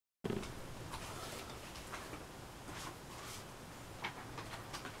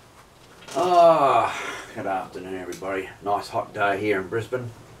afternoon, everybody. Nice hot day here in Brisbane.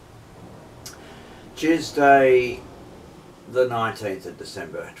 Tuesday the 19th of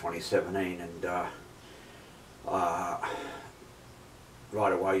December 2017, and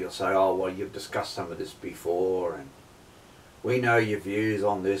right away you'll say, oh well, you've discussed some of this before and we know your views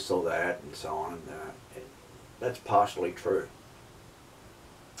on this or that and so on. That's partially true.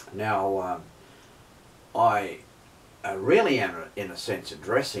 Now I really am in a sense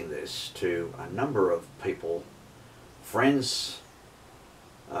addressing this to a number of people, friends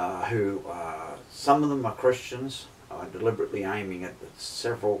who some of them are Christians. I'm deliberately aiming at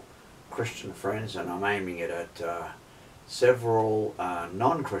several Christian friends, and I'm aiming it at several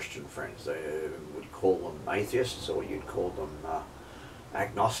non-Christian friends. They would call them atheists, or you'd call them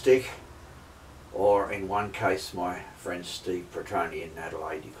agnostic, or in one case my friend Steve Petroni in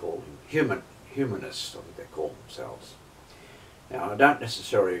Adelaide, you call him humanists, I think they call themselves. Now I don't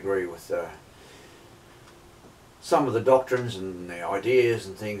necessarily agree with some of the doctrines and the ideas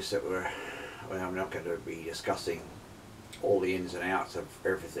and things that well, I'm not going to be discussing all the ins and outs of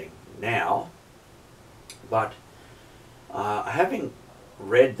everything now, but having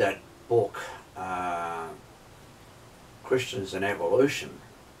read that book, Christians and Evolution,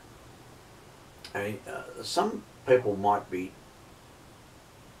 I mean, some people might be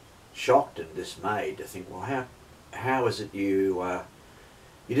shocked and dismayed to think, well, how is it you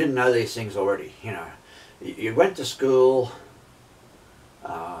didn't know these things already? You know, you went to school,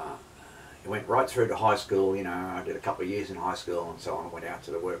 you went right through to high school. You know, I did a couple of years in high school and so on. I went out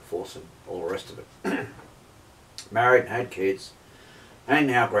to the workforce and all the rest of it. Married and had kids, and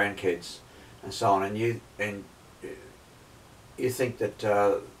now grandkids, and so on. And you think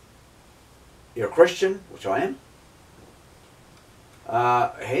that you're a Christian, which I am.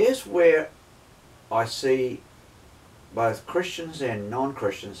 Here's where I see both Christians and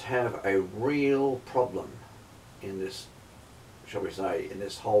non-Christians have a real problem in this, shall we say, in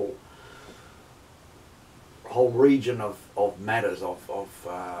this whole region of matters of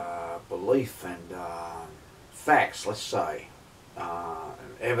belief and facts, let's say,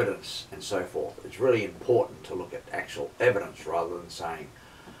 evidence and so forth. It's really important to look at actual evidence rather than saying,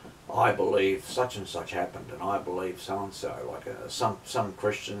 I believe such and such happened and I believe so and so. Like some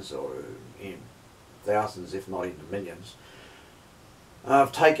Christians, or in thousands if not even millions,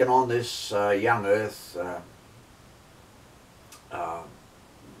 have taken on this young earth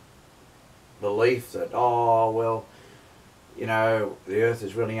belief that, oh well, you know, the earth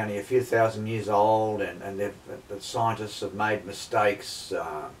is really only a few thousand years old, and the scientists have made mistakes.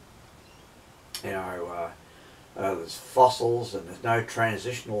 You know, there's fossils and there's no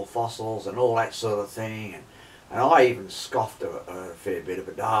transitional fossils and all that sort of thing, and I even scoffed a fair bit of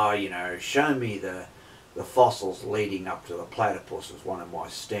it. You know, show me the fossils leading up to the platypus was one of my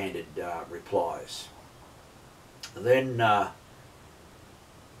standard replies. And then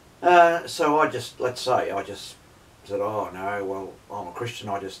so I just said, oh no, well, I'm a Christian,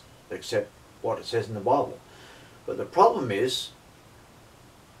 I just accept what it says in the Bible. But the problem is,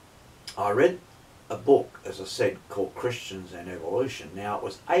 I read a book, as I said, called Christians and Evolution. Now, it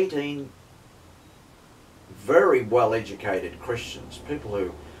was 18 very well-educated Christians, people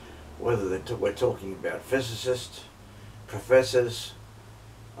who, whether we're talking about physicists, professors,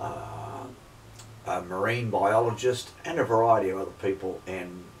 marine biologists, and a variety of other people,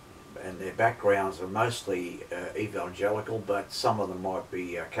 and their backgrounds are mostly evangelical, but some of them might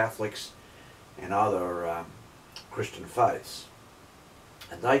be Catholics and other Christian faiths.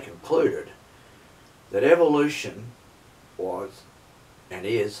 And they concluded that evolution was and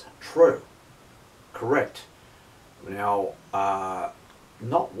is true, correct. Now,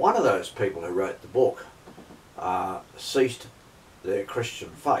 not one of those people who wrote the book ceased their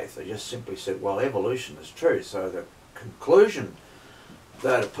Christian faith. They just simply said, well, evolution is true. So the conclusion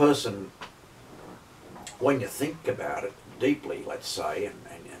that a person, when you think about it deeply, let's say, and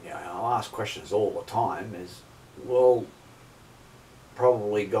you know, I'll ask questions all the time, is, well,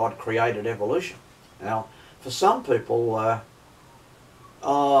 probably God created evolution. Now, for some people,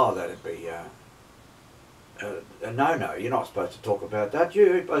 that'd be a no-no. You're not supposed to talk about that.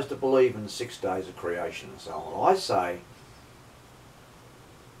 You're supposed to believe in 6 days of creation and so on. I say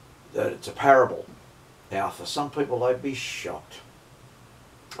that it's a parable. Now, for some people, they'd be shocked.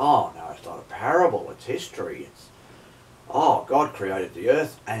 Oh, no, it's not a parable, it's history. It's, oh, God created the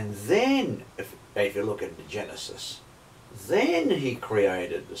earth, and then, if you look into Genesis, then he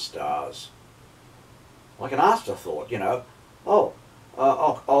created the stars. Like an afterthought, you know. Oh,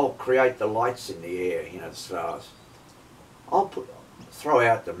 I'll create the lights in the air, you know, the stars. I'll throw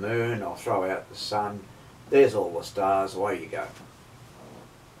out the moon, I'll throw out the sun. There's all the stars, away you go.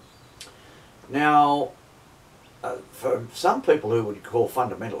 Now, for some people who would call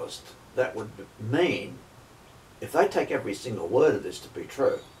fundamentalist, that would mean, if they take every single word of this to be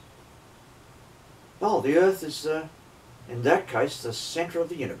true, well, the Earth is, in that case, the centre of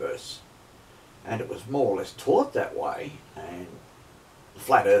the universe. And it was more or less taught that way, and the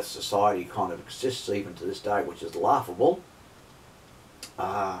Flat Earth Society kind of exists even to this day, which is laughable.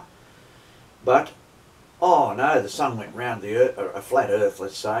 But, oh no, the sun went round the Earth, a flat Earth,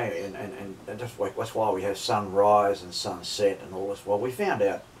 let's say, and that's why we have sunrise and sunset and all this. Well, we found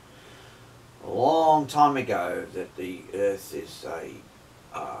out a long time ago that the Earth is a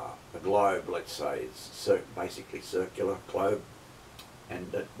globe, let's say. It's basically circular globe,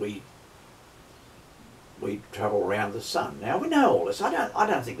 and that we travel around the sun. Now we know all this. I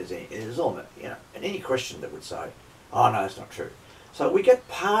don't think there's almost, you know, any question that would say, oh no, it's not true. So we get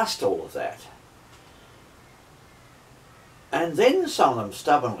past all of that. And then some of them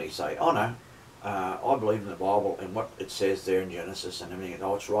stubbornly say, oh no, I believe in the Bible and what it says there in Genesis and everything.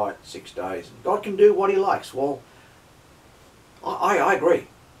 Oh, it's right, 6 days. God can do what he likes. Well, I agree.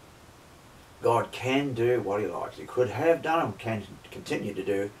 God can do what he likes. He could have done and can continue to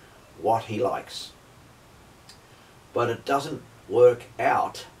do what he likes. But it doesn't work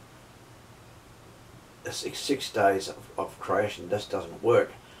out. The 6 days of creation just doesn't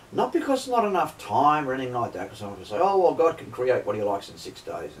work. Not because there's not enough time or anything like that, because someone can say, oh, well, God can create what he likes in 6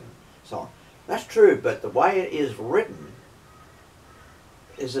 days and so on. That's true, but the way it is written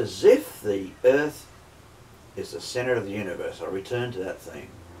is as if the Earth is the centre of the universe. I return to that theme.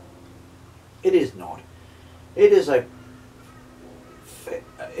 It is not. It is a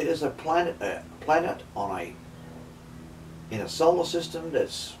planet on in a solar system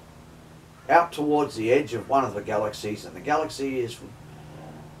that's out towards the edge of one of the galaxies, and the galaxy is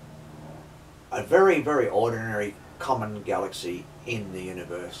a very, very ordinary, common galaxy in the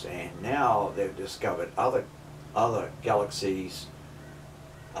universe. And now they've discovered other galaxies,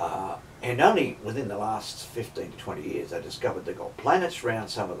 and only within the last 15 to 20 years they discovered they've got planets around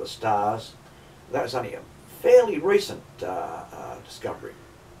some of the stars. That was only a fairly recent discovery.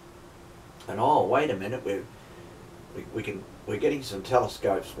 And oh, wait a minute, we're getting some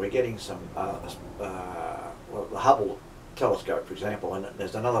telescopes. We're getting some well, the Hubble telescope, for example, and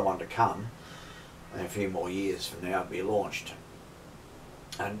there's another one to come. And a few more years from now, it'll be launched.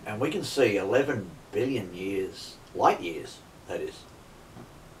 And we can see 11 billion years, light years, that is,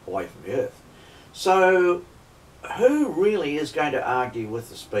 away from the Earth. So who really is going to argue with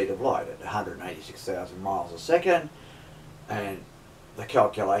the speed of light at 186,000 miles a second? And the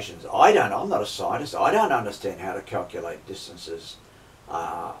calculations, I'm not a scientist, I don't understand how to calculate distances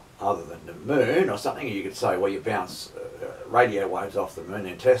other than the moon or something. You could say, well, you bounce radio waves off the moon,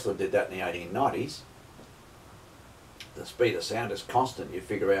 and Tesla did that in the 1890s. The speed of sound is constant. You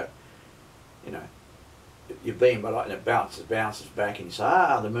figure out, you know, you beam by light and it bounces back, and you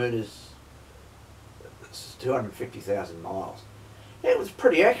say, the moon is 250,000 miles. Yeah, it was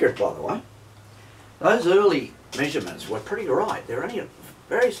pretty accurate, by the way. Those early measurements were pretty right. They're only a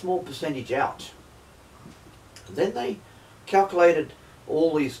very small percentage out. And then they calculated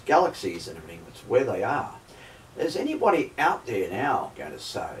all these galaxies and everything, that's where they are. Is anybody out there now going to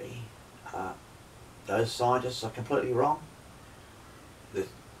say those scientists are completely wrong? The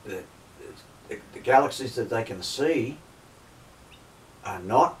galaxies that they can see are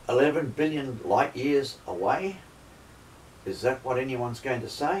not 11 billion light years away? Is that what anyone's going to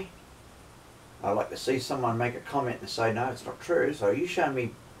say? I'd like to see someone make a comment and say, no, it's not true. So you show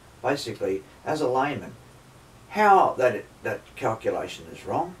me, basically, as a layman, how that calculation is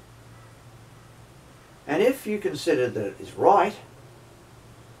wrong. And if you consider that it is right,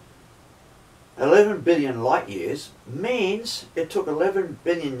 11 billion light years means it took 11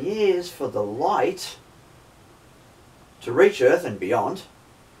 billion years for the light to reach Earth and beyond,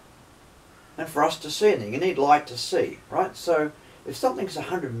 and for us to see anything. You need light to see, right? So if something's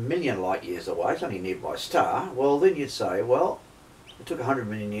 100 million light years away, it's only a nearby star, well then you'd say, well, it took 100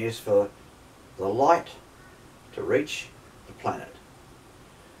 million years for the light to reach the planet.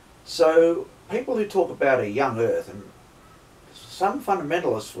 So people who talk about a young Earth, and some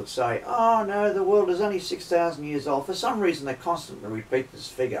fundamentalists would say, oh no, the world is only 6,000 years old. For some reason they constantly repeat this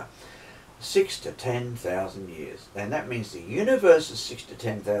figure, 6,000 to 10,000 years. And that means the universe is 6,000 to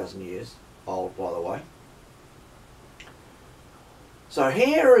 10,000 years old, by the way. So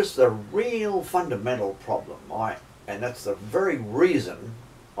here is the real fundamental problem, and that's the very reason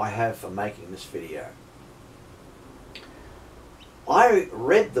I have for making this video. I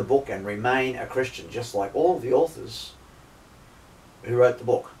read the book and remain a Christian, just like all the authors who wrote the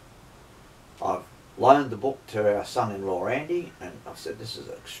book. I've loaned the book to our son-in-law Andy, and I've said this is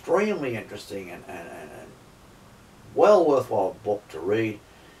extremely interesting and well worthwhile book to read.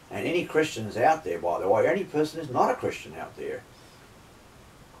 And any Christians out there, by the way, any person who's not a Christian out there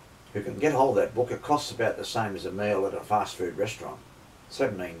who can get hold of that book, it costs about the same as a meal at a fast food restaurant,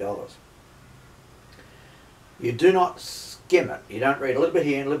 $17. You do not skim it. You don't read a little bit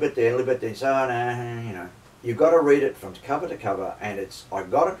here, a little bit there, a little bit there. So, oh, no, you know. You've got to read it from cover to cover, and I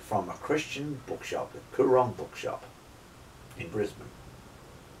got it from a Christian bookshop, the Coyle bookshop in Brisbane.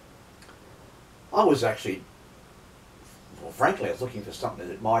 I was actually, well, frankly, I was looking for something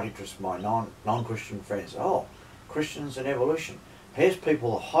that might interest my non-Christian friends. Oh, Christians and evolution. Here's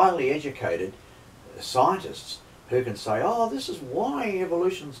people, highly educated scientists, who can say, oh, this is why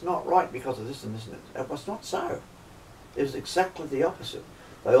evolution's not right because of this and this and that. It was not so. It was exactly the opposite.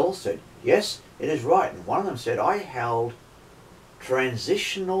 They all said, yes, it is right. And one of them said, I held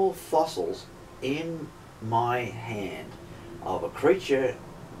transitional fossils in my hand of a creature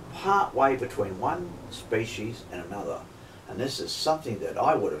part way between one species and another. And this is something that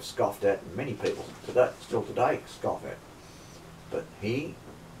I would have scoffed at, and many people still today scoff at. But he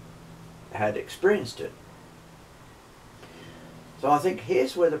had experienced it. So I think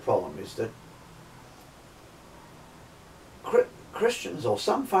here's where the problem is, that Christians or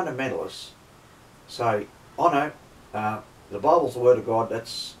some fundamentalists say, oh no, the Bible's the Word of God,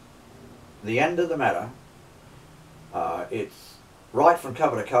 that's the end of the matter. It's right from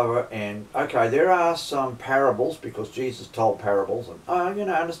cover to cover, and okay, there are some parables because Jesus told parables, and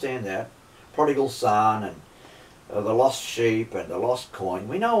understand that. Prodigal son and the lost sheep and the lost coin.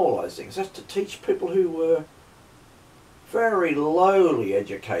 We know all those things. That's to teach people who were very lowly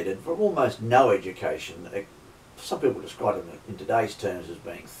educated, for almost no education. Some people describe them in today's terms as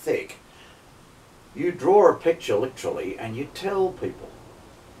being thick. You draw a picture literally and you tell people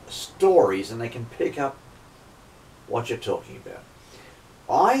stories and they can pick up what you're talking about.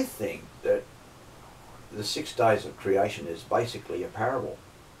 I think that the 6 days of creation is basically a parable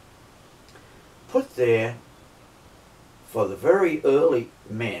put there for the very early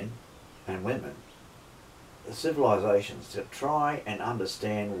men and women, the civilizations, to try and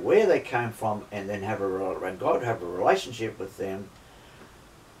understand where they came from, and then and God have a relationship with them,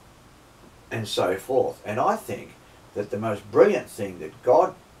 and so forth. And I think that the most brilliant thing that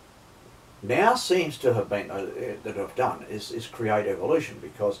God now seems to have done is create evolution,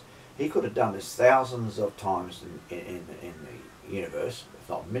 because He could have done this thousands of times in the universe, if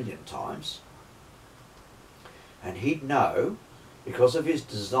not a million times, and He'd know, because of His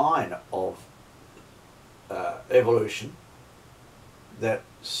design of evolution, that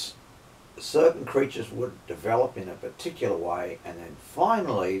certain creatures would develop in a particular way, and then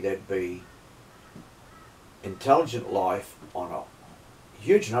finally there'd be intelligent life on a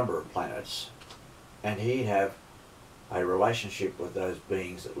huge number of planets, and He'd have a relationship with those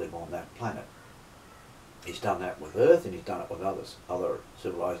beings that live on that planet. He's done that with Earth, and He's done it with other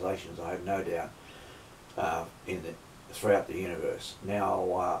civilizations, I have no doubt, throughout the universe.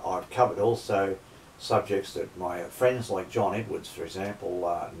 Now, I've covered also subjects that my friends like John Edwards, for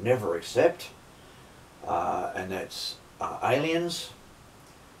example, never accept, and that's aliens.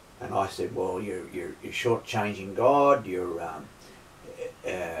 And I said, well, you're shortchanging God. You're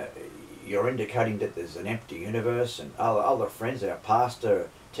indicating that there's an empty universe. And other friends, our pastor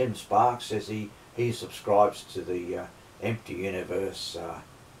Tim Sparks says he subscribes to the empty universe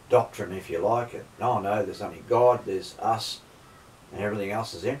doctrine, if you like it. No, there's only God, there's us, and everything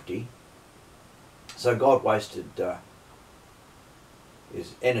else is empty. So God wasted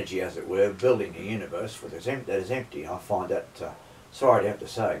His energy, as it were, building a universe that is empty. I find that, sorry to have to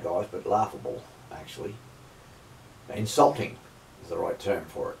say it, guys, but laughable, actually. Insulting is the right term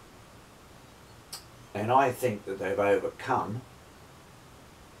for it. And I think that they've overcome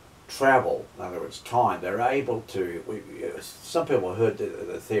travel, in other words time. They're able to, some people have heard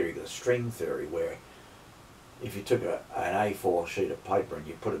the theory, the string theory, where if you took an A4 sheet of paper and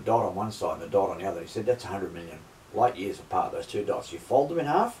you put a dot on one side and a dot on the other, he said that's 100 million light years apart, those two dots. You fold them in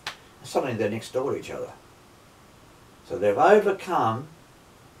half, and suddenly they're next door to each other. So they've overcome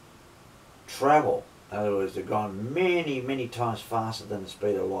travel. In other words, they've gone many, many times faster than the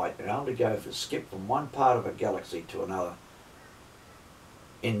speed of light. They're able to skip from one part of a galaxy to another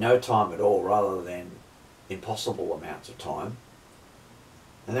in no time at all, rather than impossible amounts of time.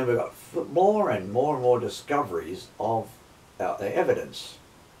 And then we've got more and more discoveries of the evidence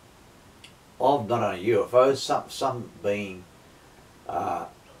of not only UFOs, some being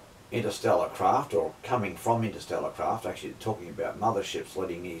interstellar craft or coming from interstellar craft, actually talking about motherships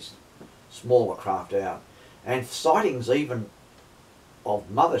letting these smaller craft out, and sightings even of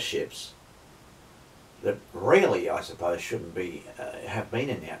motherships that really, I suppose, shouldn't be have been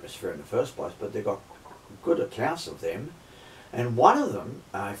in the atmosphere in the first place, but they've got good accounts of them. And one of them,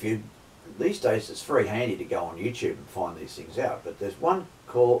 these days it's very handy to go on YouTube and find these things out, but there's one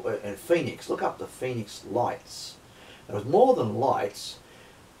called Phoenix. Look up the Phoenix lights. There was more than lights.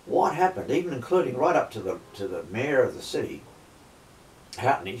 What happened, even including right up to the mayor of the city,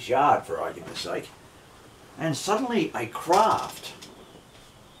 out in his yard for argument's sake, and suddenly a craft,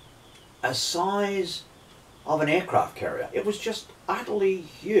 a size of an aircraft carrier. It was just utterly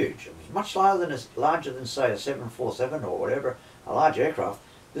huge. It was much larger than say a 747 or whatever, a large aircraft.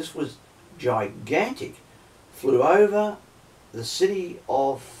 This was gigantic. Flew over the city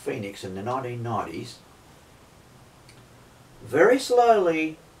of Phoenix in the 1990s, very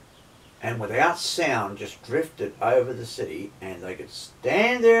slowly and without sound, just drifted over the city, and they could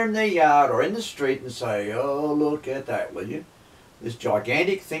stand there in their yard or in the street and say, "Oh, look at that, will you?" This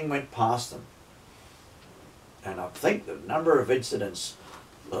gigantic thing went past them. And I think the number of incidents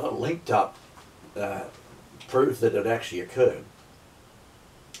linked up prove that it actually occurred.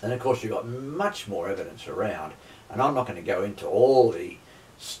 And of course you've got much more evidence around, and I'm not going to go into all the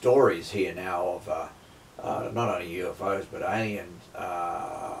stories here now of not only UFOs but aliens,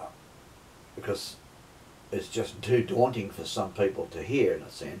 because it's just too daunting for some people to hear in a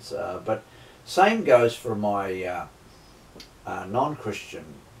sense. But same goes for my non-Christian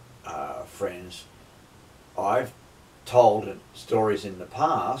friends. I've told stories in the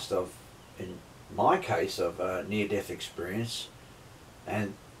past of, in my case, of a near-death experience,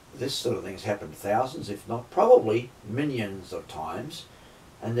 and this sort of thing's happened thousands, if not probably millions of times,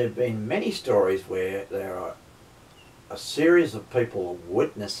 and there have been many stories where there are a series of people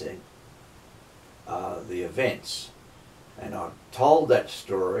witnessing the events. And I've told that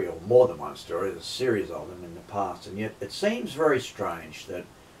story, or more than one story, there's a series of them in the past, and yet it seems very strange that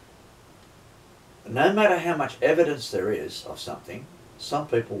no matter how much evidence there is of something, some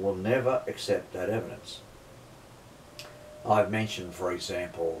people will never accept that evidence. I've mentioned, for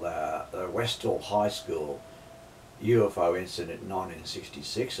example, the Westall High School UFO incident in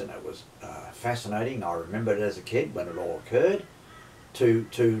 1966, and it was fascinating. I remember it as a kid when it all occurred.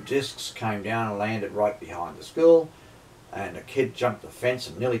 Two discs came down and landed right behind the school, and a kid jumped the fence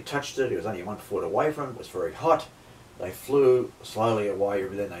and nearly touched it. He was only 1 foot away from it. It was very hot. They flew slowly away,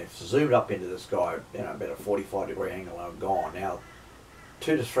 but then they zoomed up into the sky, about a 45-degree angle, and were gone. Now,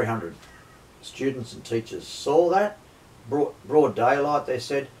 200 to 300 students and teachers saw that. Broad daylight, they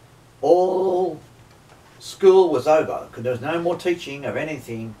said. All school was over, because there was no more teaching of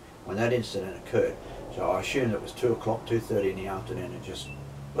anything when that incident occurred. So I assume it was 2 o'clock, 2:30 in the afternoon. It just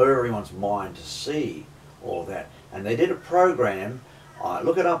blew everyone's mind to see all that. And they did a program,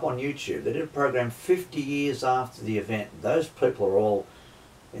 look it up on YouTube, they did a program 50 years after the event. Those people are all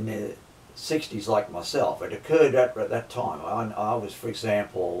in their 60s like myself. It occurred at that time. I was, for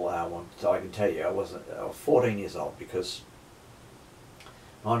example, I can tell you, I was 14 years old, because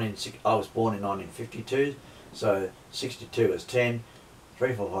I was born in 1952, so 62 is 10,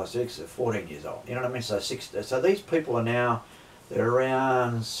 3, 4, 5, 6, 14 years old. You know what I mean? So these people are now, they're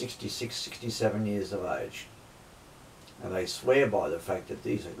around 66, 67 years of age. And they swear by the fact that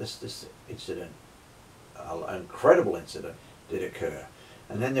this incident, an incredible incident, did occur.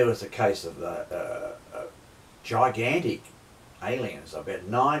 And then there was the case of the gigantic aliens, about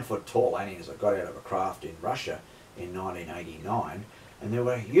 9 foot tall aliens that got out of a craft in Russia in 1989. And there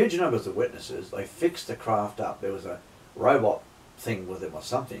were huge numbers of witnesses. They fixed the craft up. There was a robot thing with them or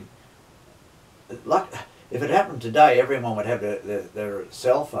something. If it happened today, everyone would have their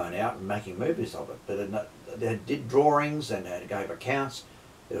cell phone out and making movies of it. But they did drawings and they gave accounts.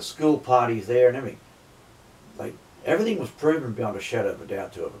 There were school parties there and everything. Everything was proven beyond a shadow of a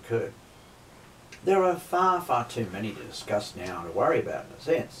doubt to have occurred. There are far, far too many to discuss now and to worry about in a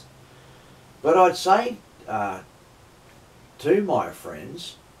sense. But I'd say to my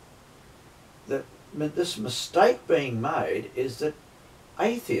friends that this mistake being made is that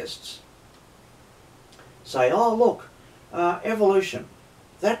atheists say, "Oh look, evolution,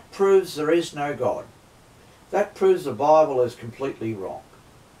 that proves there is no God. That proves the Bible is completely wrong."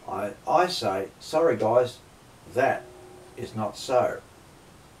 I say, sorry guys, that is not so.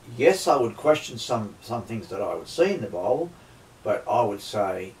 Yes, I would question some things that I would see in the Bible, but I would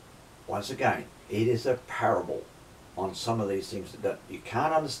say, once again, it is a parable on some of these things that you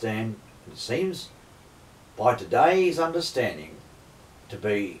can't understand. It seems, by today's understanding, to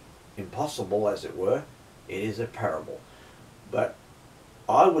be impossible, as it were. It is a parable. But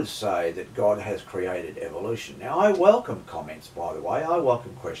I would say that God has created evolution. Now, I welcome comments, by the way. I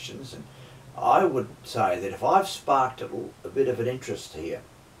welcome questions, and I would say that if I've sparked a bit of an interest here,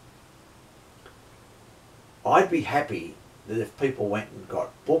 I'd be happy that if people went and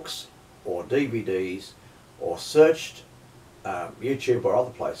got books or DVDs or searched YouTube or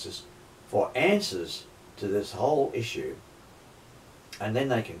other places for answers to this whole issue, and then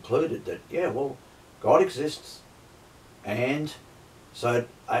they concluded that, yeah, well, God exists, and so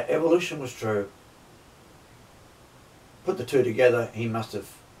evolution was true. Put the two together, he must have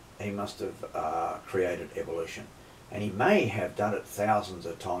created evolution, and he may have done it thousands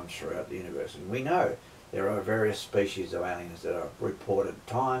of times throughout the universe. And we know there are various species of aliens that are reported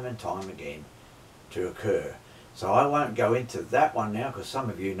time and time again to occur. So I won't go into that one now, because some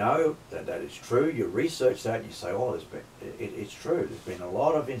of you know that that is true. You research that and you say, oh, it's true. There's been a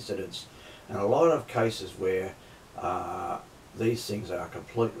lot of incidents and a lot of cases where these things are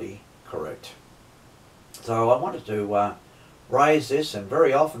completely correct. So I wanted to raise this, and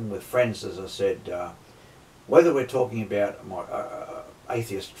very often with friends, as I said, whether we're talking about my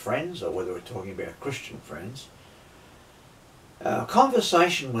atheist friends or whether we're talking about Christian friends,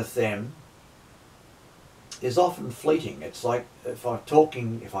 conversation with them is often fleeting. It's like if I'm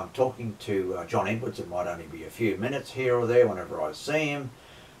talking to John Edwards, it might only be a few minutes here or there whenever I see him,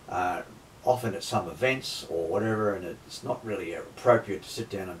 often at some events or whatever, and it's not really appropriate to sit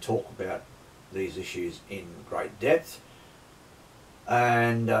down and talk about these issues in great depth.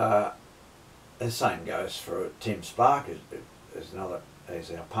 And the same goes for Tim Spark, who's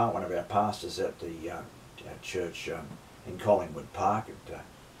one of our pastors at the church in Collingwood Park at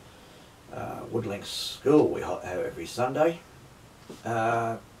Woodlinks School we have every Sunday.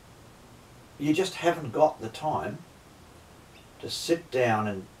 You just haven't got the time to sit down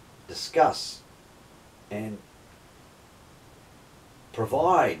and discuss and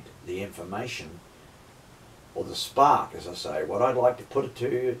provide the information or the spark, as I say. What I'd like to put it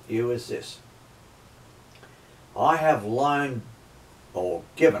to you is this. I have loaned, or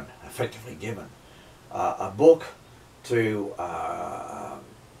given, effectively given, a book to a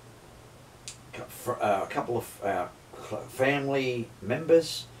couple of family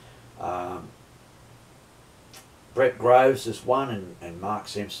members. Brett Groves is one and Mark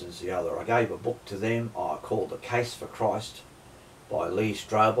Simpson's the other. I gave a book to them called The Case for Christ by Lee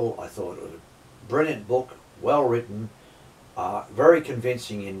Strobel. I thought it was a brilliant book, well written, very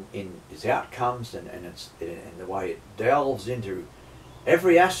convincing in its outcomes and the way it delves into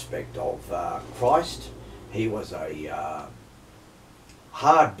every aspect of Christ. He was a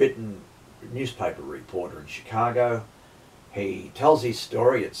hard-bitten newspaper reporter in Chicago. He tells his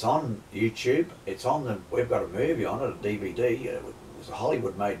story. It's on YouTube. We've got a movie on it, a DVD. It was a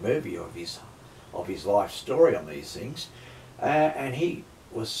Hollywood-made movie of his life story on these things, and he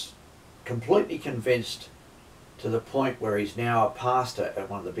was completely convinced to the point where he's now a pastor at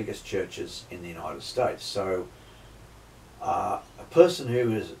one of the biggest churches in the United States. So a person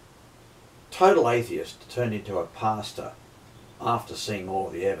who is total atheist turned into a pastor after seeing all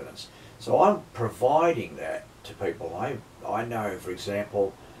the evidence. So I'm providing that to people. I know, for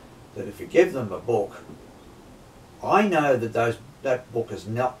example, that if you give them a book, I know that that book has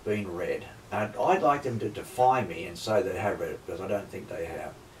not been read. And I'd like them to defy me and say they have read it, because I don't think they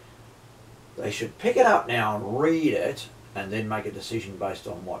have. They should pick it up now and read it, and then make a decision based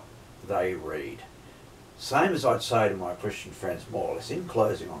on what they read. Same as I'd say to my Christian friends, more or less, in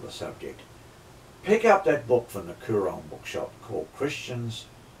closing on the subject. Pick up that book from the Coyle bookshop called Christians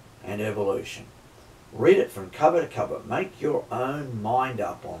and Evolution. Read it from cover to cover. Make your own mind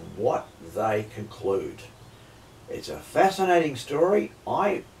up on what they conclude. It's a fascinating story.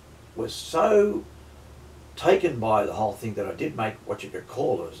 I was so taken by the whole thing that I did make what you could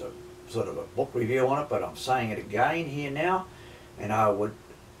call as a sort of a book review on it, but I'm saying it again here now, and I would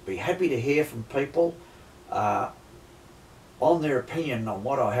be happy to hear from people on their opinion on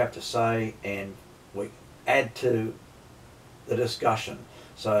what I have to say, and we add to the discussion.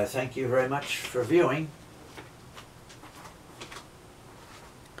 So thank you very much for viewing.